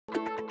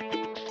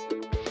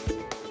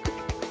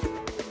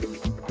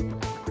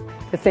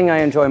The thing I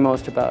enjoy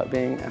most about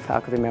being a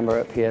faculty member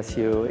at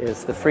PSU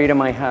is the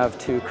freedom I have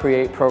to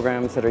create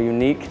programs that are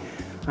unique.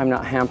 I'm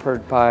not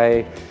hampered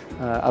by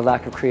a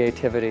lack of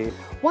creativity.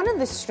 One of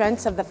the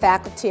strengths of the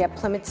faculty at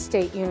Plymouth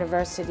State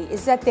University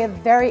is that they're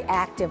very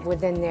active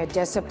within their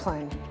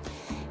discipline.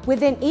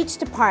 Within each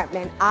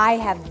department, I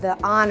have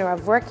the honor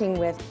of working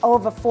with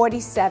over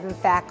 47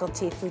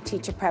 faculty through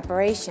teacher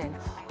preparation.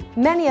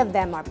 Many of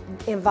them are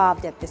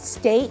involved at the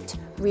state,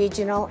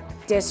 regional,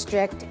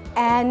 district,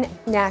 and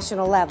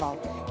national level,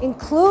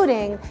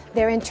 including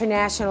their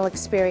international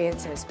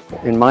experiences.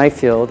 In my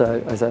field,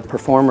 as a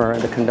performer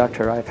and a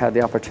conductor, I've had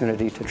the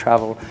opportunity to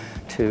travel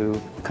to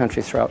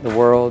countries throughout the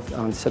world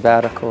on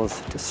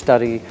sabbaticals to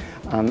study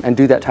and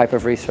do that type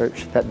of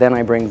research that then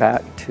I bring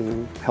back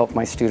to help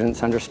my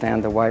students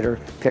understand the wider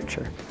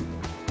picture.